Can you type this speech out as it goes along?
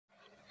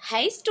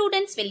Hi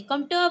students,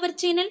 welcome to our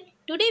channel.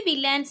 Today we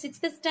learn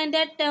 6th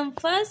standard term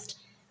first,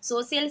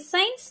 social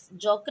science,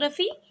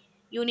 geography,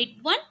 unit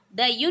 1,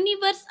 the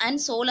universe and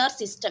solar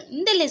system.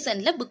 இந்த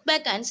லெசன்ல book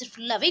back answer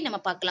ஃபுல்லாவே நம்ம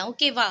பார்க்கலாம்.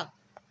 ஓகேவா?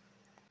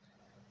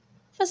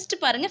 First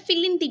பாருங்க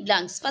fill in the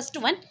blanks. First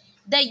one,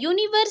 the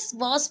universe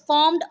was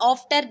formed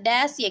after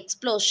dash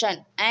explosion.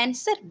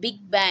 Answer Big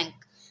Bang.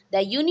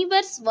 The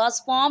universe was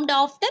formed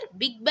after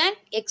Big Bang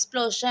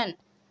explosion.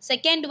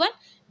 Second one,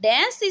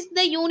 dash is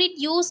the unit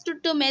used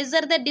to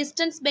measure the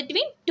distance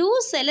between two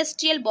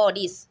celestial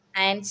bodies.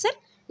 Answer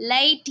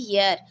light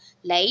year.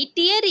 Light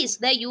year is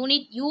the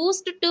unit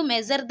used to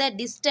measure the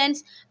distance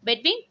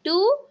between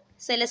two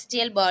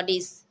celestial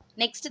bodies.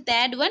 Next,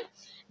 third one,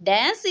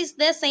 dash is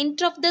the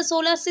center of the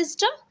solar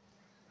system.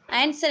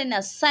 Answer in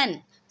a sun.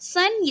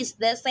 Sun is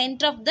the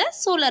center of the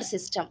solar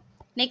system.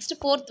 Next,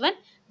 fourth one,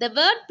 the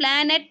word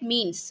planet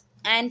means.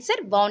 Answer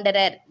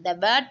wanderer. The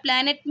word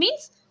planet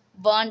means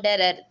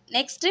wanderer.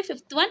 Next,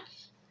 fifth one,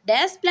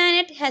 dash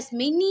planet has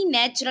many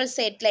natural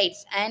satellites.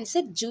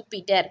 Answer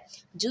Jupiter.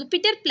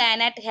 Jupiter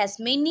planet has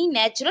many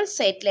natural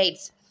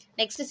satellites.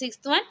 Next,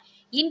 sixth one,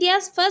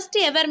 India's first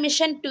ever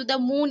mission to the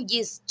moon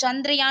is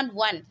Chandrayaan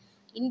 1.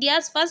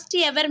 India's first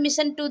ever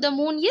mission to the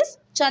moon is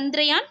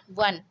Chandrayaan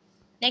 1.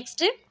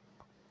 Next,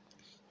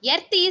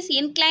 Earth is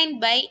inclined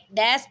by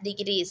dash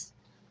degrees.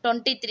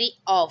 23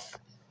 of.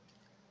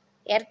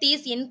 Earth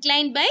is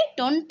inclined by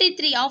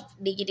 23 of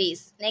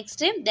degrees. Next,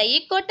 the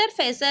equator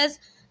faces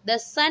the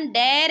sun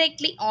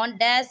directly on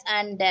dash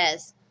and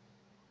dash.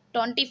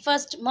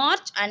 21st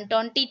March and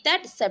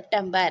 23rd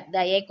September.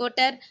 The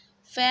equator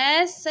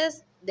faces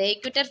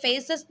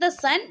the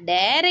sun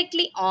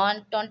directly on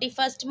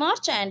 21st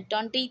March and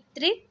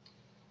 23rd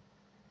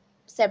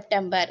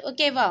September.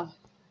 Okay, wow.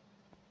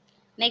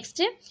 Next,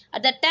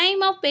 at the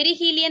time of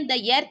perihelion, the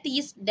earth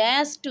is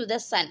dash to the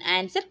sun.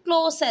 Answer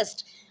closest.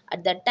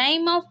 At the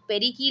time of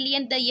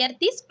perihelion, the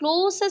earth is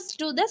closest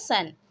to the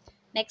sun.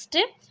 Next,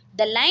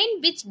 the line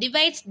which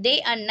divides day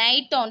and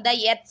night on the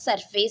earth's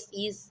surface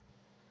is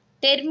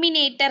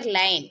Terminator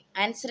Line.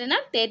 Answer na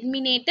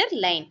Terminator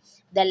Line.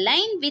 The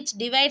line which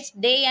divides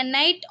day and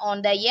night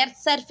on the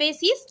earth's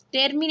surface is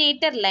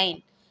Terminator Line.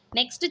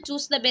 Next,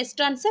 choose the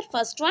best answer.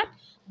 First one,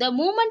 the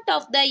movement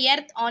of the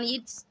earth on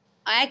its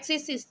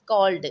axis is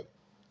called.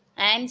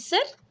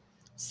 Answer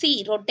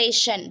C,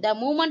 rotation. The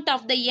movement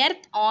of the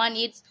earth on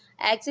its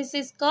axis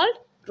is called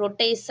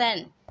rotation.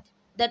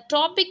 The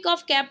Tropic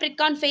of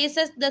Capricorn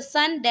faces the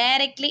sun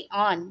directly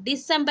on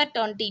December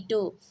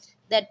 22.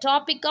 The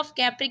Tropic of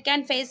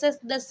Capricorn faces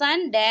the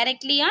sun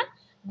directly on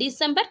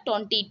December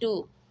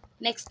 22.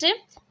 Next,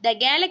 the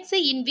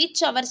galaxy in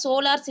which our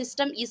solar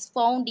system is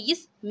found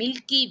is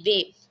Milky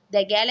Way.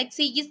 The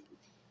galaxy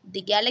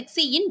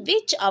in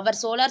which our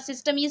solar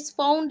system is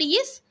found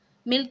is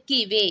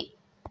Milky Way.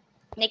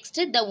 Next,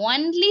 the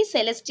only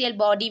celestial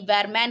body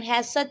where man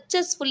has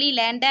successfully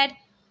landed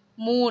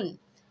moon.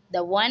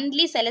 The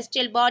only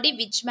celestial body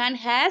which man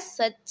has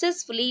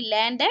successfully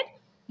landed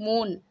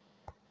moon.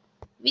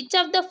 Which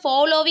of the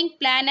following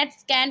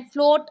planets can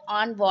float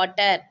on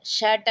water?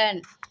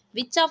 Saturn.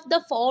 Which of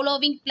the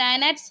following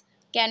planets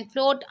can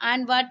float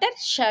on water?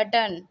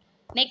 Saturn.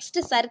 Next,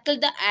 circle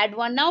the add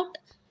one out.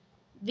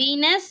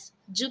 Venus,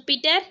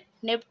 Jupiter,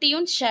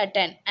 Neptune,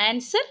 Saturn.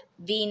 Answer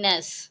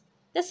Venus.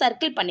 The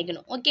circle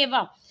பண்ணிக்கணும்.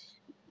 ஓகேவா?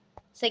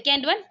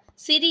 Second one,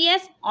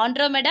 Sirius,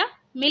 Andromeda,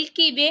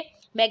 Milky Way,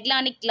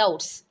 Magellanic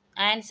clouds.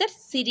 Answer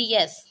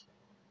Sirius.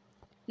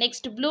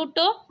 Next,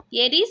 Pluto,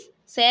 Eris,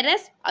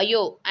 Ceres,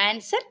 Io.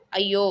 Answer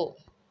Io.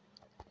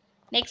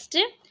 Next,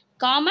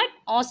 Comet,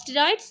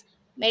 Asteroids,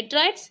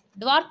 Meteorites,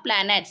 Dwarf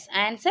planets.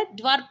 Answer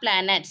Dwarf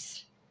planets.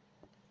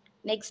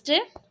 Next,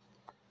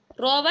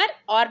 Rover,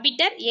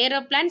 Orbiter,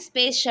 Aeroplane,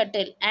 Space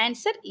Shuttle.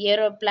 Answer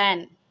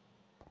Aeroplane.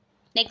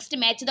 Next,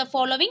 match the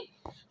following.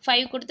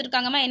 5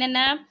 கொடுத்திருக்காங்கமா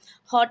என்னன்னா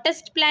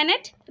hottest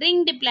planet,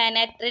 ringed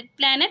planet, red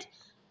planet,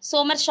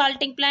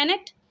 Somersaulting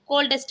planet,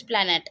 coldest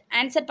planet.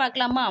 Answer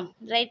பார்க்கலாமா?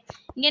 Right.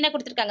 இங்க என்ன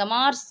கொடுத்திருக்காங்க?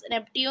 Mars,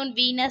 Neptune,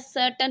 Venus,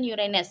 Saturn,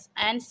 Uranus.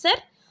 Answer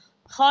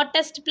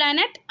hottest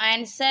planet.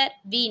 Answer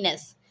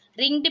Venus.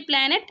 Ringed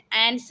planet.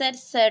 Answer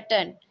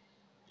Saturn.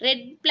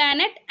 Red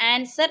planet.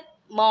 Answer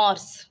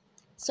Mars.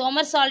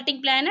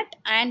 Somersaulting planet.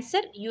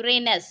 Answer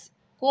Uranus.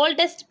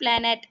 Coldest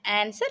planet.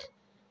 Answer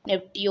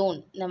Neptune.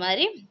 இந்த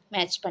மாதிரி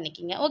match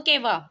பண்ணிக்கிங்க.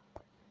 ஓகேவா?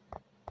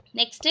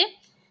 Next,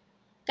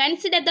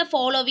 consider the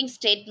following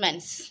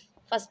statements.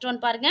 First one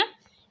பாருங்க,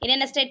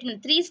 என்னென்ன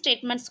statement? 3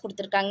 statements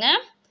கொடுத்துருக்காங்க.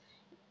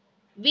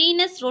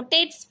 Venus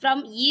rotates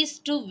from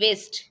east to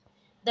west.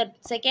 The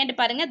second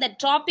பாருங்க, த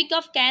traffic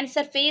of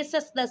cancer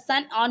faces the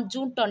Sun on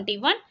June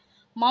 21.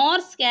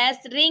 Mars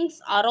case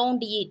rings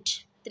around it.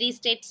 3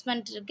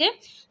 statement இருக்கு.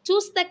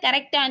 Choose the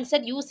correct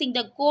answer using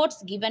the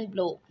quotes given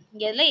flow.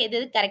 இதில்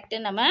எது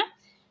correct நம்ம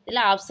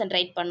இதில் option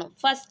right பண்ணும்.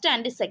 First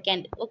and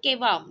second.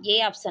 ஓகேவா? A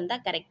option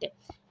தான் correct.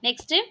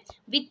 Next,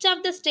 which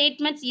of the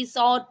statements is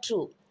are true?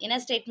 என்ன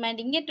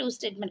statement? இங்கே 2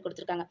 ஸ்டேட்மெண்ட்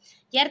கொடுத்துருக்காங்க.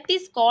 Earth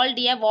is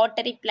called a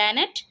watery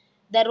planet.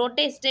 The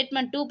ரொட்டே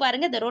statement 2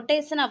 பாருங்க, த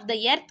rotation of the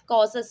earth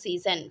causes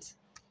seasons.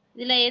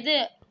 இதில் எது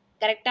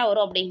கரெக்டாக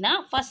வரும் அப்படின்னா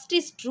first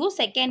is true,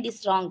 second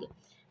is wrong.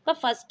 இப்போ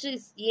ஃபர்ஸ்ட்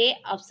இஸ் ஏ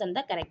ஆப்ஷன்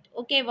தான் கரெக்ட்.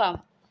 ஓகேவா?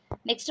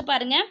 நெக்ஸ்ட்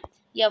பாருங்க.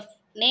 F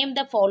name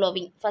the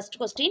following. First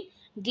question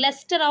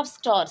cluster of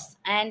stars.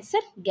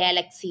 Answer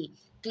Galaxy.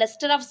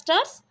 Cluster of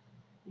stars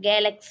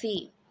galaxy.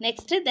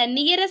 Next, the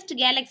nearest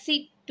galaxy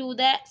to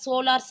the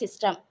solar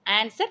system.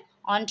 Answer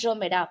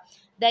Andromeda.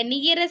 The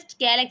nearest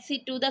galaxy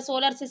to the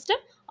solar system,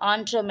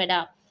 Andromeda.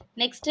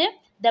 Next,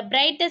 the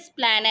brightest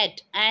planet.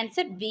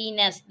 Answer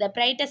Venus. The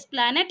brightest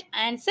planet.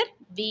 Answer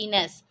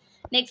Venus.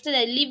 Next,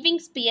 the living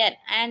sphere.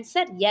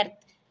 Answer Earth.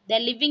 The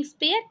living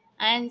sphere.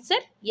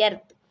 Answer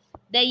Earth.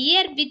 The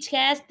year which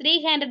has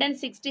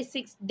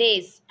 366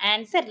 days.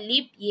 Answer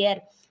leap year.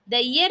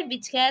 The year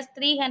which has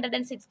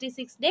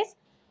 366 days.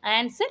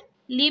 Answer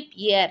leap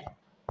year.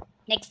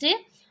 Next,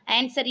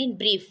 answer in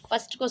brief.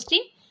 First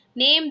question,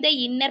 name the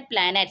inner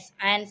planets.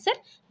 Answer,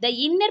 the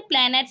inner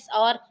planets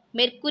are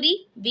Mercury,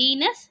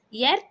 Venus,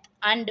 Earth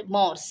and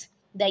Mars.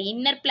 The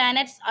inner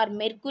planets are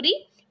Mercury,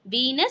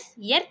 Venus,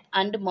 Earth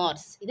and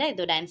Mars. This is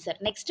the answer.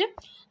 Next,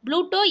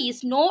 Pluto is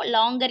no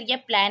longer a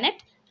planet.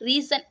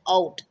 Reason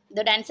out.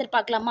 The answer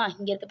பார்க்கலாமா?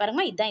 இங்க இருக்கு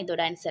பாருங்க. இதான்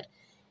இதோட answer.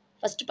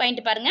 First point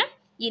பாருங்க.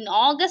 In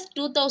August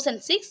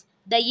 2006,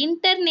 the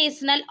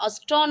International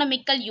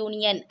Astronomical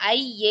Union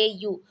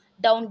 (IAU)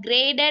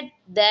 downgraded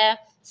the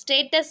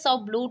status of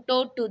Pluto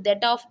to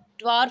that of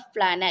dwarf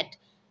planet.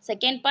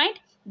 Second point,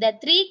 the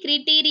three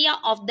criteria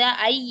of the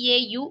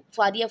IAU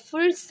for a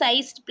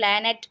full-sized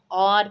planet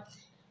are,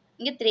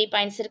 இங்க 3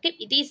 points இருக்கு.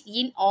 It is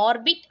in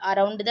orbit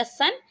around the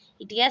sun.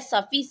 It has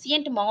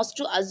sufficient mass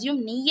to assume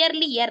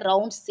nearly a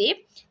round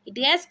shape. It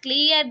has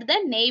cleared the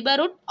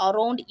neighborhood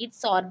around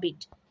its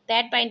orbit.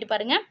 Third point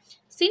பாருங்க.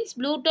 Since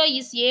Pluto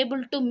is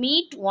able to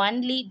meet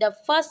only the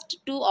first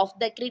two of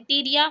the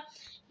criteria,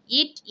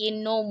 it is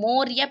no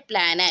more a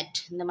planet.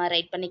 இந்த மாதிரி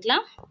right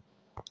பண்ணிக்கலாம்.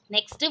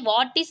 Next,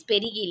 what is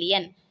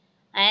perihelion?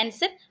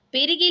 Answer,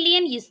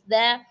 perihelion is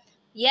the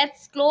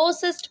Earth's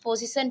closest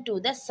position to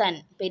the sun.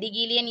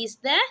 Perihelion is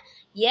the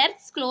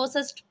Earth's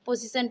closest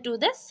position to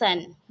the sun.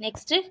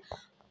 Next,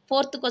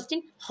 fourth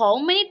question, how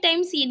many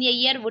times in a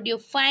year would you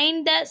find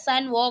the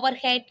sun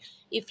overhead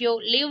if you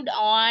lived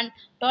on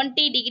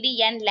 20°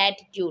 N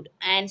latitude?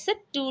 Answer,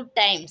 2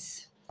 times.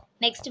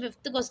 Next,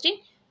 fifth question,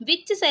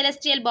 which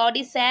celestial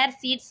body shares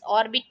its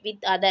orbit with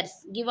others?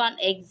 Give an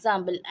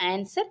example.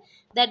 Answer,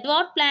 the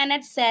dwarf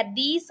planets share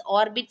these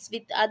orbits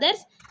with others.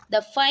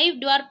 The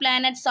 5 dwarf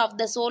planets of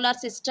the solar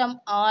system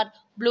are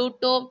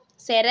Pluto,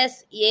 Ceres,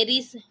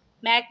 Eris,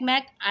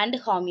 Makmak and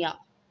Haumea.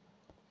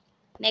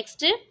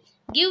 Next,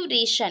 give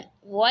reason.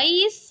 Why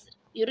is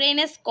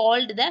Uranus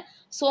called the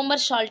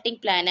Somersaulting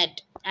planet?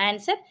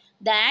 Answer,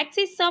 the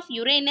axis of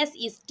Uranus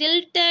is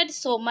tilted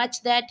so much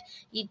that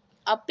it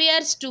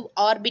appears to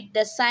orbit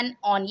the sun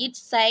on its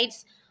sides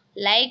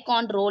like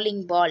on rolling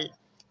ball.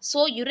 So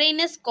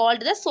Uranus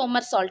called the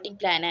Somersaulting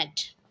planet.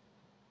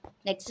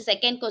 Next,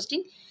 second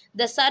question,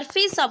 the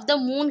surface of the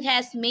moon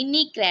has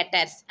many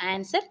craters.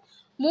 Answer,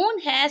 moon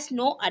has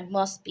no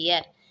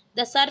atmosphere.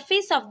 The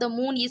surface of the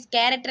moon is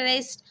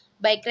characterized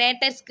by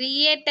craters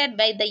created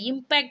by the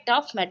impact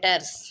of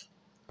meteors.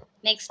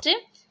 Next,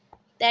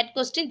 that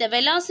question, the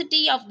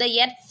velocity of the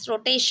Earth's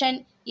rotation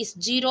is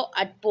 0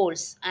 at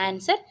poles.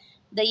 Answer,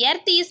 the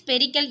Earth is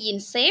spherical in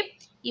shape.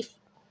 If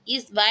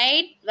is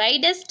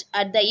widest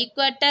at the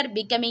equator,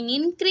 becoming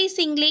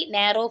increasingly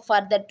narrow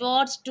further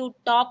towards to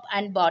top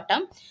and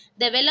bottom.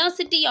 The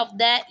velocity of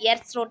the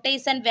Earth's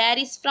rotation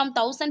varies from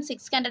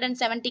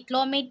 1670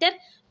 km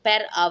per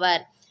hour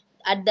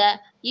at the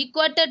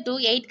equator to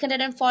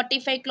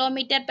 845 km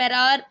per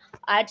hour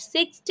at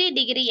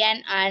 60° N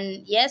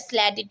and S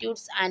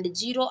latitudes and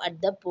 0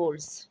 at the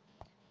poles.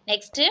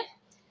 Next,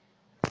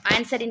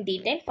 answer in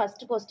detail.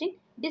 First question,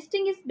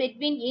 distinguish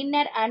between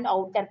inner and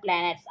outer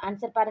planets.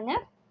 Answer பாருங்க.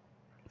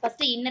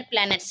 First, inner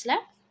planets la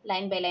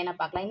line by line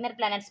பார்க்கலாம். Inner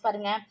planets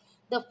பாருங்க.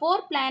 The 4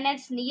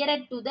 planets nearer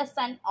to the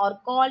sun are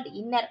called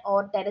inner or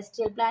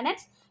terrestrial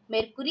planets: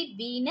 Mercury,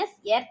 Venus,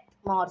 Earth,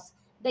 Mars.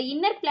 The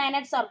inner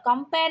planets are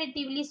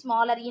comparatively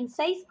smaller in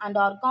size and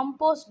are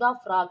composed of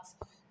rocks.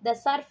 The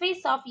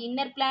surface of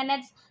inner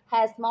planets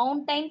has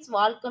mountains,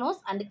 volcanoes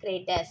and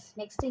craters.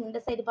 Next, in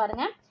the side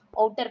பாருங்க,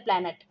 outer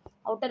planet.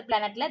 Outer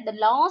planet la the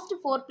last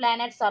 4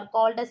 planets are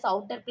called as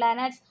outer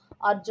planets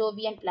or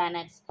Jovian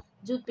planets: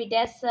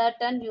 Jupiter,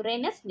 Saturn,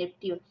 Uranus,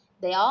 Neptune.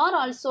 They are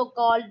also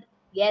called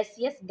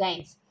gaseous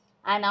giants.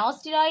 An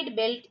asteroid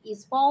belt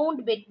is found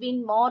between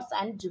Mars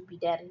and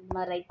Jupiter.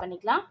 Right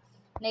பண்ணிக்கலாம்.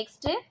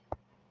 Next,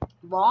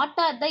 what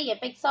are the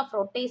effects of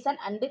rotation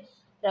and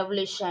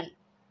revolution?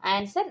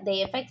 Answer, the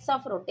effects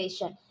of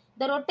rotation.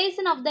 The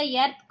rotation of the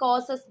earth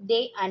causes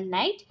day and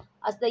night.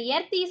 As the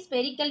earth is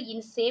spherical in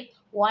shape,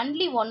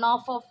 only one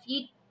half of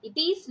it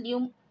is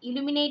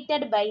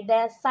illuminated by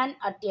the sun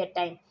at a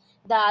time.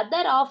 The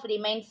other half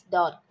remains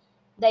dark.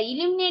 The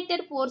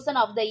illuminated portion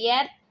of the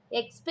earth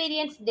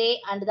experiences day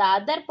and the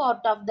other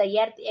part of the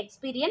earth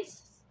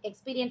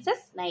experiences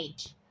night.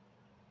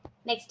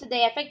 Next,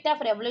 the effect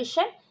of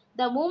revolution.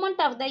 The movement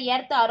of the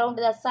earth around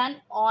the sun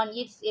on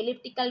its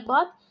elliptical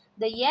path.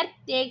 The Earth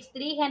takes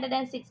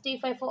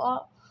 365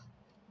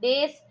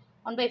 days,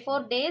 1 by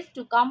 4 days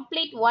to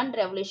complete one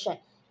revolution.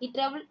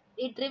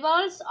 It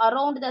revolves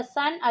around the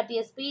sun at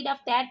a speed of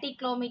 30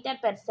 km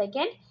per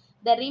second.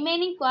 The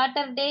remaining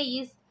quarter day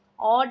is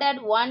ordered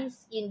once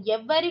in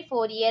every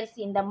 4 years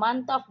in the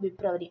month of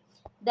February.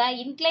 The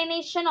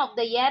inclination of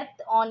the Earth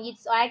on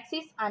its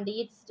axis and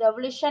its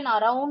revolution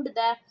around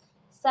the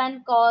sun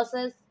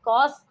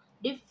cause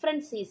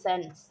different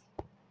seasons.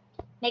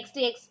 Next,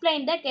 explain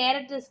the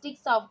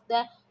characteristics of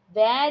the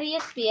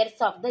various spheres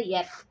of the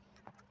Earth.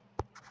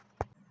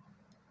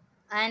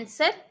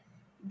 Answer.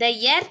 The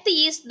Earth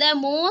is the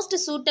most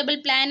suitable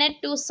planet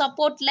to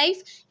support life.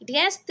 It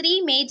has three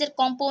major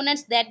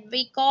components that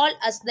we call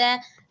as the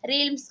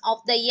realms of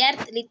the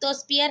Earth: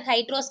 Lithosphere,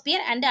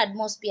 Hydrosphere and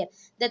Atmosphere.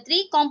 The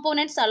three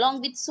components along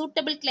with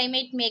suitable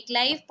climate make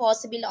life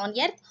possible on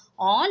Earth.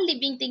 All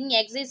living things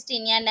exist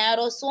in a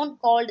narrow zone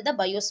called the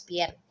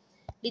biosphere.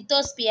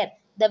 Lithosphere.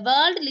 The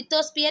word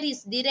lithosphere is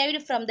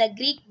derived from the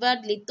Greek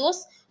word lithos,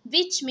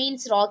 which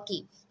means rocky.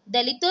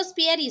 The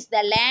lithosphere is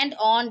the land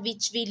on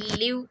which we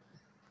live.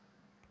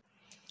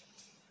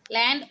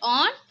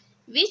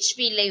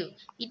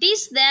 It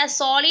is the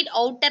solid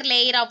outer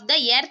layer of the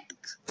earth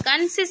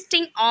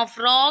consisting of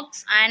rocks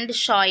and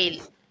soil.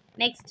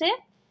 Next,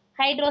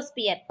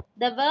 hydrosphere.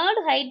 The word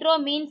hydro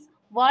means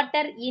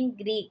water in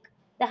Greek.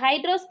 The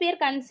hydrosphere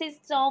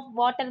consists of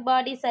water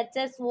bodies such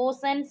as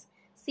oceans,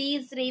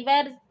 seas,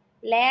 rivers,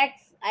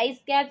 lakes,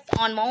 ice caps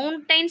on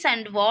mountains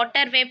and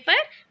water vapor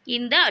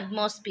in the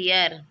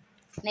atmosphere.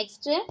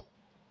 Next,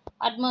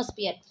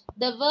 atmosphere.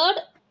 The word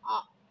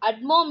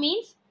atmo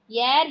means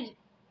air.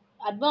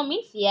 Atmo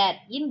means air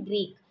in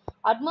Greek.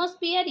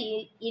 Atmosphere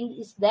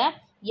is the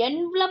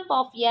envelope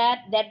of air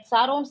that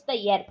surrounds the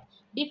earth.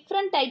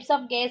 Different types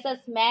of gases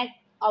make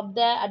up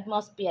the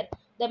atmosphere.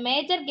 The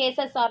major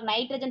gases are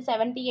nitrogen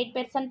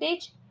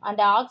 78% and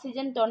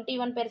oxygen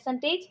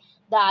 21%.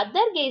 The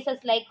other gases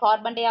like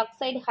carbon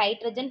dioxide,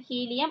 hydrogen,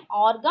 helium,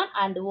 argon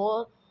and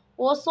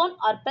ozone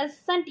are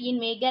present in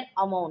meager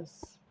amounts.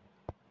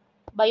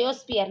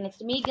 Biosphere.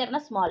 Next, meager na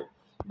small.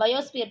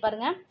 Biosphere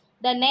parunga.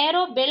 The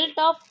narrow belt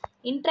of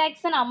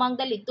interaction among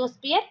the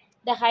lithosphere,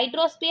 the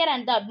hydrosphere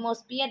and the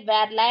atmosphere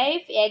where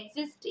life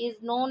exists is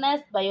known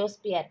as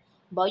biosphere.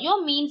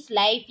 Bio means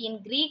life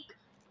in Greek.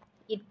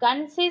 It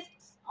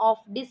consists of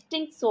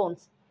distinct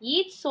zones.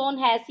 Each zone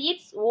has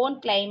its own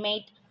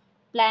climate,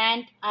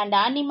 plant and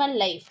animal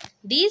life.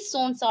 These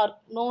zones are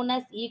known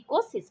as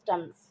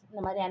ecosystems.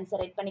 இந்த மாதிரி answer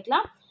right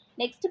பண்ணிக்கலாம்.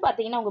 Next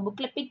பார்த்தீங்கன்னா உங்கள்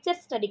புக்கில்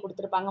picture study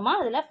கொடுத்துருப்பாங்கம்மா.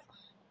 அதில்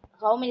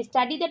how many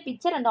study the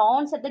picture and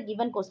answer the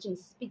given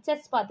questions.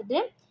 Pictures பார்த்துட்டு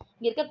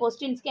இங்கே இருக்க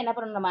கொஸ்டின்ஸ்க்கு என்ன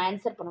பண்ணணும், நம்ம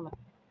ஆன்சர் பண்ணணும்.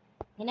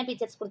 என்ன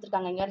பிக்சர்ஸ்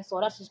கொடுத்துருக்காங்க, இங்கே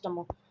சோலார்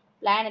சிஸ்டமும்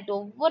பிளானட்,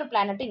 ஒவ்வொரு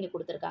பிளானட்டும் இங்கே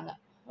கொடுத்துருக்காங்க.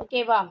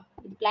 ஓகேவா?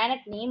 இது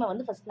பிளானட் நேமை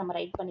வந்து ஃபஸ்ட் நம்ம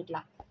ரைட்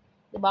பண்ணிக்கலாம்.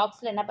 இந்த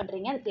பாக்ஸில் என்ன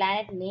பண்ணுறீங்க, அது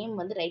பிளானட் நேம்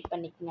வந்து ரைட்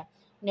பண்ணிக்கோங்க.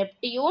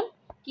 நெப்டியூன்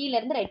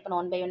கீழேருந்து ரைட் பண்ண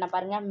 1 by 1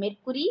 பாருங்கள்.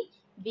 Mercury,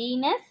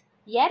 Venus,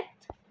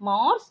 earth,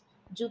 Mars,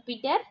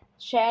 Jupiter,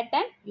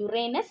 Satan,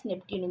 Uranus,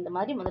 Neptune. இந்த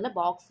மாதிரி முதல்ல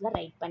பாக்ஸில்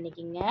ரைட்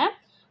பண்ணிக்கிங்க.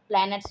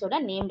 பிளானட்ஸோட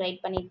நேம்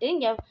ரைட் பண்ணிவிட்டு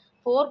இங்கே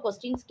 4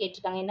 கொஸ்டின்ஸ்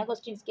கேட்டிருக்காங்க. என்ன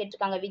கொஸ்டின்ஸ்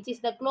கேட்டிருக்காங்க? Which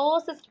is the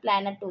closest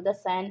planet to the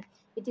Sun,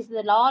 which is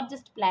the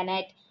largest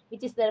planet,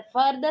 which is the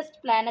farthest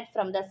planet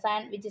from the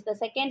Sun, which is the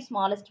second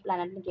smallest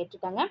பிளானட்னு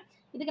கேட்டிருக்காங்க.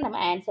 இதுக்கு நம்ம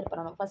answer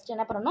பண்ணணும். First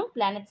என்ன பண்ணணும்,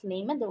 பிளானட்ஸ்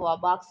நேம் இந்த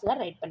பாக்ஸில்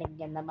right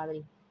பண்ணிக்கங்க இந்த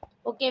மாதிரி.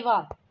 ஓகேவா?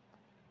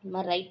 இந்த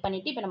மாதிரி ரைட்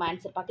பண்ணிவிட்டு இப்போ நம்ம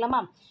ஆன்சர்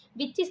பார்க்கலாமா?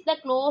 Which is the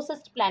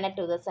closest planet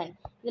to the Sun.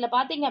 இதில்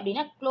பார்த்தீங்க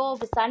அப்படின்னா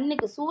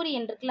சன்னுக்கு,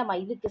 சூரியன் இருக்குல்லம்மா,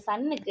 இதுக்கு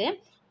சன்னுக்கு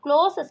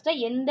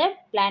க்ளோசஸ்ட்டாக எந்த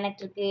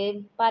பிளானட்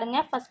இருக்குது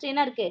பாருங்கள். ஃபஸ்ட்டு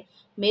என்ன இருக்குது,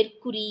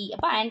 மெர்க்குரி.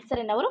 அப்போ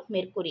ஆன்சர் என்ன வரும்,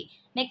 மெர்க்குரி.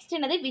 நெக்ஸ்ட்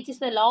என்னது, which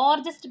is the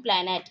largest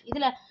planet.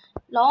 இதில்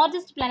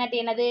லார்ஜஸ்ட் பிளானட்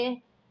என்னது,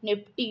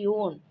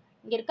 நெப்டியூன்.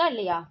 இங்கே இருக்கா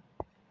இல்லையா,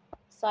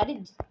 சாரி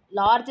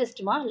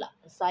லார்ஜஸ்ட்மா,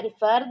 சாரி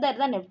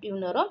ஃபர்தர் தான்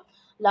நெப்டியூன் வரும்.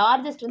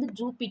 லார்ஜஸ்ட் வந்து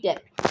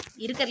ஜூபிட்டர்.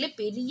 இருக்கிறதுலே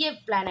பெரிய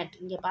பிளானட்.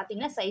 இங்கே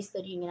பார்த்தீங்கன்னா சைஸ்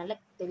தெரியும், இங்கே நல்லா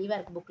தெளிவாக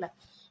இருக்குது புக்கில்.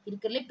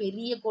 இருக்கிறதுலே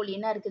பெரிய கோள்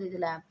என்ன இருக்குது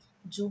இதில்,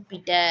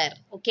 ஜூபிட்டர்.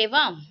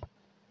 ஓகேவா?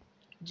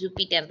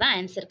 ஜூபிட்டர் தான்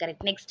answer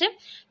correct. Next,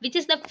 which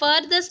is the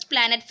farthest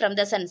planet from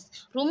the sons.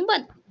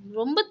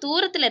 ரொம்ப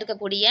தூரத்தில்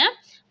இருக்கக்கூடிய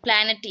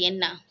பிளானட்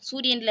என்ன,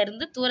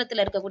 சூரியன்லேருந்து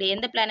தூரத்தில் இருக்கக்கூடிய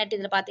எந்த பிளானட்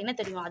இதில் பார்த்தீங்கன்னா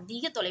தெரியும்,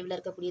 அதிக தொலைவில்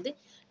இருக்கக்கூடியது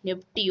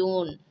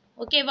நெப்டியூன்.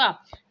 ஓகேவா?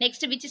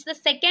 Next, which is the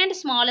second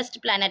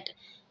smallest planet.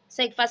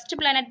 First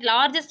planet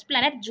largest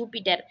planet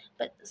Jupiter.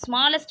 இப்போ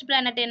ஸ்மாலஸ்ட்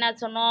பிளானட் என்ன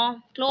சொன்னோம்,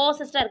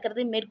 க்ளோசஸ்ட்டாக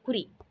இருக்கிறது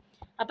மெர்க்குரி.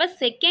 அப்போ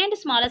செகண்ட்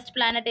ஸ்மாலஸ்ட்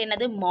பிளானட்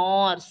என்னது,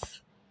 மார்ஸ்.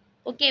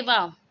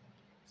 ஓகேவா?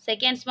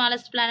 செகண்ட்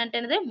ஸ்மாலஸ்ட் பிளானட்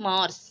என்னது,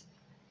 Mars.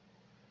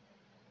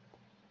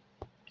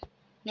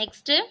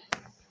 Next,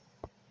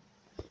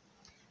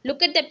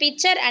 look at the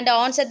picture and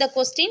answer the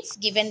questions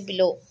given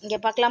below. இங்கே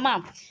பார்க்கலாமா?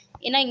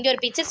 ஏன்னா இங்கே ஒரு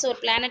பிக்சர்ஸ் ஒரு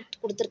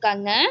பிளானட்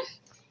கொடுத்துருக்காங்க.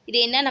 இது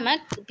என்ன, நம்ம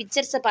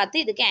பிக்சர்ஸை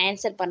பார்த்து இதுக்கு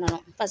ஆன்சர்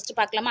பண்ணணும். ஃபஸ்ட்டு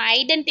பார்க்கலாமா?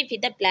 Identify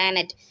the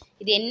planet.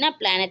 இது என்ன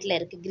பிளானட்டில்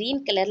இருக்குது,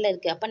 க்ரீன் கலரில்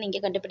இருக்குது. அப்போ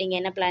நீங்கள் கண்டுபிடிங்க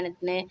என்ன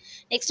பிளானட்னு.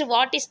 Next,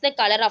 what is the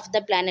colour of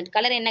the planet.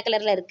 Colour என்ன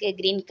கலரில் இருக்குது,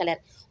 green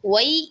colour.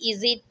 Y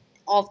is it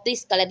of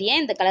this color.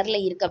 ஏன் இந்த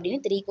கலரில் இருக்குது அப்படின்னு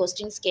 3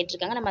 questions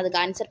கேட்டிருக்காங்க. நம்ம அதுக்கு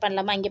ஆன்சர்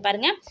பண்ணலாமா? இங்கே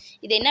பாருங்கள்,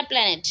 இது என்ன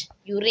பிளானட்?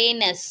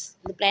 யுரேனஸ்.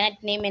 இந்த பிளானட்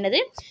நேம் என்னது?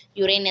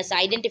 Uranus.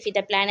 Identify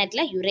the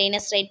பிளானட்டில்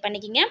Uranus right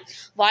பண்ணிக்கிங்க.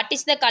 What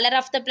is the colour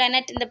of the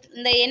planet?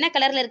 இந்த என்ன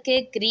கலரில்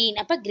இருக்குது? க்ரீன்.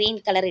 அப்போ க்ரீன்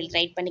கலரில்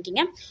ரைட்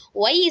பண்ணிக்கிங்க.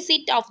 Y is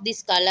it of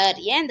this colour?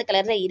 ஏன் இந்த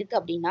கலரில் இருக்குது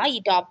அப்படின்னா,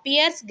 it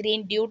appears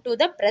green due to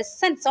the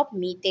presence of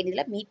methane.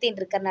 இதில் மீத்தேன்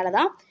இருக்கிறனால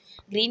தான்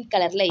க்ரீன்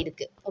கலரில்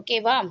இருக்குது.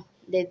 ஓகேவா?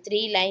 இந்த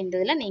 3 லைன்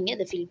இதில் நீங்கள்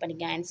இதை ஃபில்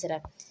பண்ணிக்க ஆன்சரை.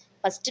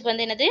 ஃபஸ்ட்டுக்கு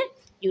வந்து என்னது?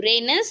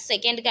 யுரேனஸ்.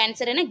 செகண்டுக்கு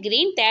ஆன்சர் என்ன?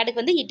 க்ரீன்.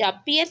 தேர்டுக்கு வந்து it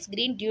appears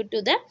green due to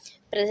the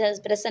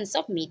presence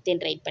of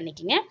methane right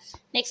பண்ணிக்கிங்க.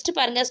 நெக்ஸ்ட்டு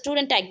பாருங்கள்,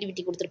 ஸ்டூடெண்ட்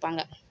ஆக்டிவிட்டி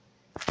கொடுத்துருப்பாங்க.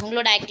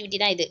 உங்களோட ஆக்டிவிட்டி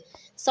தான் இது.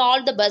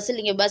 Solve the Basil.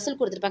 இங்கே பசில்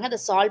கொடுத்துருப்பாங்க, அதை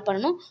சால்வ்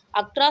பண்ணணும்.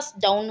 அக்ராஸ்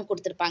டவுன்னு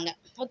கொடுத்துருப்பாங்க.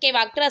 ஓகேவா?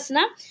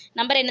 அக்ராஸ்னா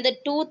நம்பர் என்னது?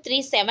 2 3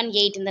 7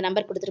 8 இந்த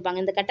நம்பர்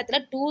கொடுத்துருப்பாங்க. இந்த கட்டத்தில்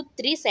 2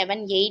 3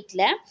 7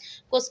 8ல்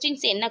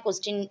கொஸ்டின்ஸ் என்ன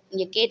கொஸ்டின்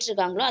இங்கே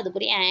கேட்டிருக்காங்களோ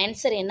அதுக்குரிய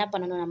ஆன்சர் என்ன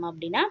பண்ணணும் நம்ம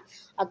அப்படின்னா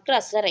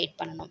அக்ராஸில் ரைட்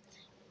பண்ணணும்.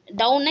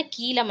 டவுனை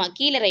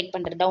கீழே ரைட்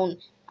பண்ணுற டவுன்.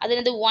 அது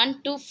வந்து 1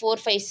 2 4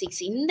 5 6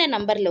 இந்த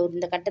நம்பரில்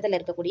இந்த கட்டத்தில்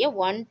இருக்கக்கூடிய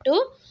 1 2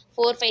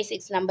 4 5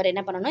 6 நம்பர்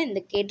என்ன பண்ணணும்? இந்த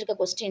கேட்டிருக்க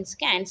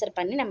கொஸ்டின்ஸ்க்கு ஆன்சர்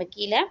பண்ணி நம்ம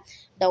கீழே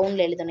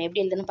டவுனில் எழுதணும்.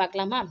 எப்படி எழுதணும்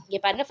பார்க்கலாமா? இங்கே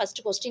பாருங்கள்,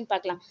 ஃபஸ்ட்டு கொஸ்டின்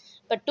பார்க்கலாம்.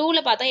 இப்போ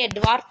 2ல் பார்த்தா எ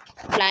டுவார்ஃப்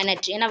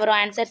பிளானட். என்ன வரும்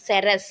answer?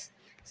 Ceres.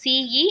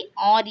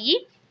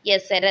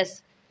 CERES Ceres.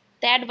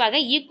 Third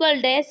பாருங்க, equal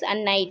days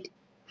and night.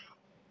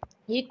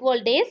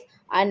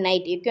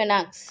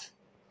 ஈக்குவனாக்ஸ்.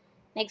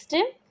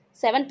 Next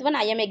 7th one,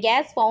 I am a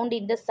gas found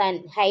in the sun.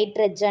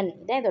 Hydrogen.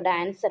 இதான் இதோட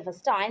ஆன்சர்.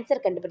 First answer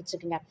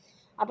கண்டுபிடிச்சிக்கோங்க.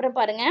 அப்புறம்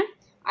பாருங்கள்,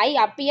 I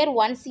appear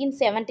once in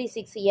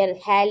 76 year.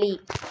 Haley.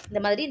 இந்த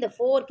மாதிரி இந்த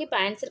 4க்கு இப்போ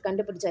ஆன்சர்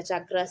கண்டுபிடிச்சாச்சு.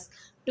 அக்ராஸ்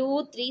 2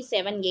 3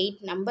 7 8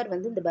 நம்பர்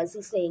வந்து இந்த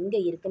பசில்ஸில் எங்கே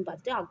இருக்குன்னு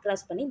பார்த்துட்டு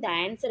அக்ராஸ் பண்ணி இந்த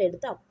ஆன்சர்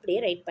எடுத்து அப்படியே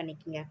ரைட்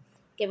பண்ணிக்கோங்க.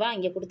 ஓகேவா?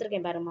 இங்கே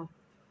கொடுத்துருக்கேன் பாருமா.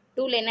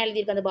 2ல் என்ன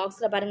எழுதியிருக்கு அந்த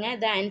பாக்ஸில் பாருங்கள்,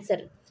 இந்த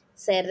ஆன்சர்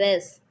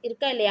செரஸ்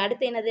இருக்கா இல்லையா?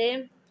 அடுத்து என்னது?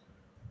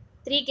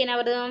 3க்கு என்ன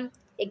வரும்?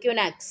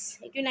 எக்யூனாக்ஸ்.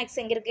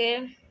 எங்கே இருக்குது?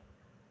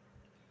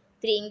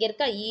 3 இங்கே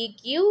இருக்கா?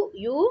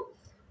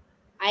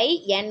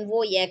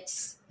 EQUINOX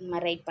நம்ம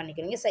ரைட்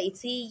பண்ணிக்கிறீங்க.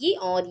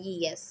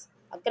 CERES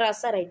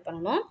அக்ராஸாக ரைட்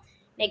பண்ணணும்.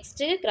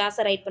 நெக்ஸ்ட்டு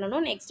கிராஸாக ரைட்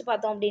பண்ணணும். நெக்ஸ்ட்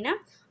பார்த்தோம் அப்படின்னா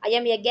I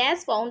am a gas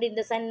found in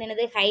the sun.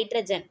 என்னது?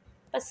 ஹைட்ரஜன்.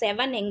 இப்போ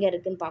 7 எங்கே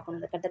இருக்குதுன்னு பார்க்கணும்.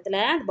 இந்த கட்டத்தில்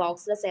அந்த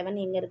பாக்ஸில் 7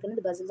 எங்கே இருக்குதுன்னு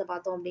இந்த பஸ்ஸில்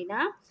பார்த்தோம் அப்படின்னா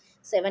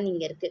 7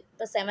 இங்கே இருக்குது.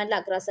 இப்போ 7ல்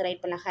அக்ராஸாக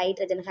ரைட் பண்ணலாம்.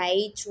 ஹைட்ரஜன்.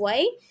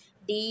 HYDROGEN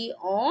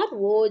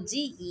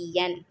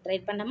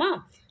ரைட் பண்ணமா?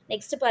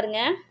 நெக்ஸ்ட்டு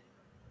பாருங்கள்,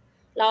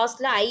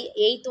 லாஸ்ட்டில்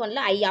 8th ஒன்ல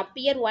I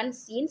appear once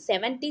in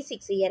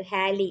 76 year.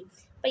 Haley.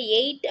 இப்போ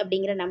 8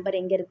 அப்படிங்கிற நம்பர்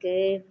எங்கே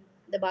இருக்குது?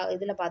 இந்த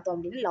இதில் பார்த்தோம்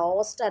அப்படின்னா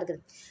லாஸ்ட்டாக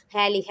இருக்குது.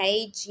 ஹேலி.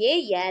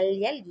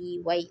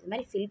 HALLEY இது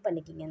மாதிரி ஃபில்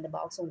பண்ணிக்கிங்க. இந்த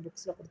பாக்ஸ் உங்கள்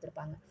புக்ஸில்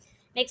கொடுத்துருப்பாங்க.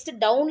 நெக்ஸ்ட்டு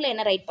டவுனில்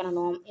என்ன ரைட்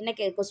பண்ணணும்? என்ன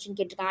கொஸ்டின்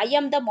கேட்டிருக்காங்க? I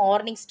am the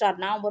morning star.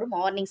 நான் ஒரு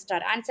மார்னிங்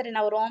ஸ்டார். ஆன்சர்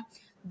என்ன வரும்?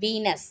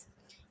 Venus.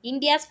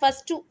 India's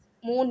first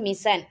Moon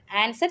mission.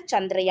 Answer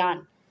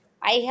Chandrayaan.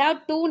 I have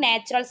 2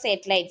 natural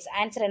satellites.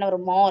 Answer என்ன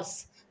வரும்? Mars.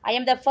 I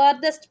am the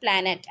furthest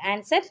planet.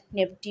 Answer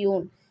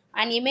Neptune.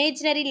 An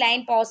imaginary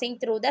line passing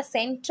through the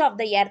center of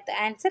the earth.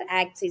 Answer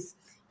axis.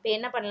 இப்போ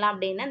என்ன பண்ணலாம்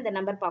அப்படின்னா இந்த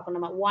number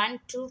பார்க்கணுமா? 1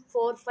 2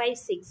 4 5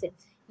 6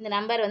 இந்த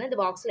number வந்து இந்த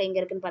பாக்ஸில் எங்கே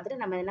இருக்குன்னு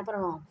பார்த்துட்டு நம்ம என்ன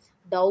பண்ணணும்?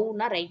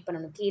 டவுனாக ரைட்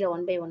பண்ணணும். கீழே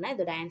 1 by 1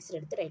 இதோட ஆன்சர்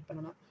எடுத்து ரைட்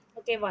பண்ணணும்.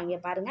 ஓகேவா? இங்கே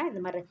பாருங்கள்,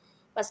 இந்த மாதிரி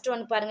ஃபஸ்ட்டு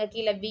ஒன்று பாருங்கள்,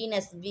 கீழே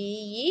வீனஸ்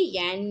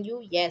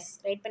VENUS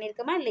ரைட்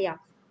பண்ணியிருக்கோமா இல்லையா?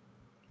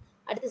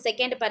 அடுத்து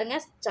செகண்ட்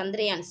பாருங்கள்,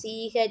 சந்திரயான்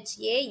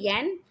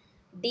CHANDRAYAAN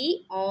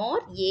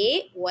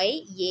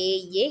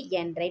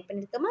ரைட்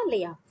பண்ணியிருக்கோமா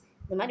இல்லையா?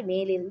 இந்த மாதிரி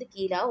மேலிருந்து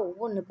கீழே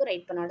ஒவ்வொன்றுக்கும்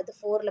ரைட் பண்ணணும். அடுத்து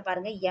 4ல்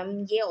பாருங்கள்,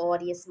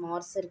 MARS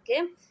மார்ஸ்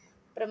இருக்குது.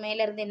 அப்புறம்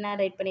மேலேருந்து என்ன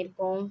ரைட்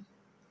பண்ணியிருக்கோம்?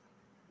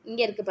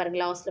 இங்கே இருக்குது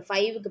பாருங்கள், லாஸ்ட்டில்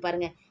 5க்கு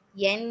பாருங்கள்,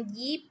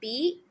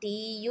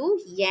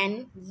 NEPTUNE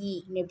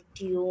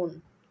நெப்டியூன்.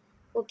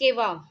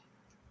 ஓகேவா?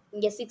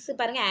 இங்கே 6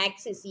 பாருங்கள்,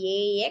 ஆக்சிஸ்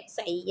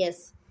AXIS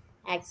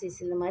ஆக்சிஸ்.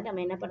 இந்த மாதிரி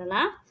நம்ம என்ன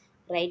பண்ணலாம்?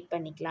 ரைட்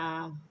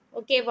பண்ணிக்கலாம்.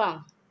 ஓகேவா?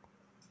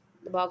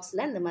 இந்த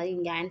பாக்ஸில் இந்த மாதிரி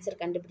நீங்கள்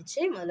ஆன்சர் கண்டுபிடிச்சி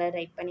முதல்ல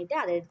ரைட் பண்ணிவிட்டு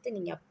அதை எடுத்து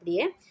நீங்கள்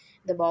அப்படியே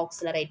இந்த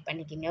பாக்ஸில் ரைட்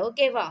பண்ணிக்கிங்க.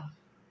 ஓகேவா?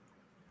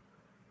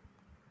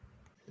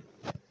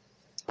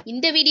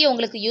 இந்த வீடியோ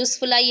உங்களுக்கு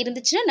யூஸ்ஃபுல்லாக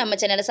இருந்துச்சுன்னா நம்ம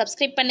சேனலை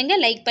சப்ஸ்கிரைப்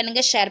பண்ணுங்கள், லைக்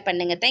பண்ணுங்கள், ஷேர்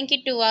பண்ணுங்கள். Thank you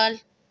to all.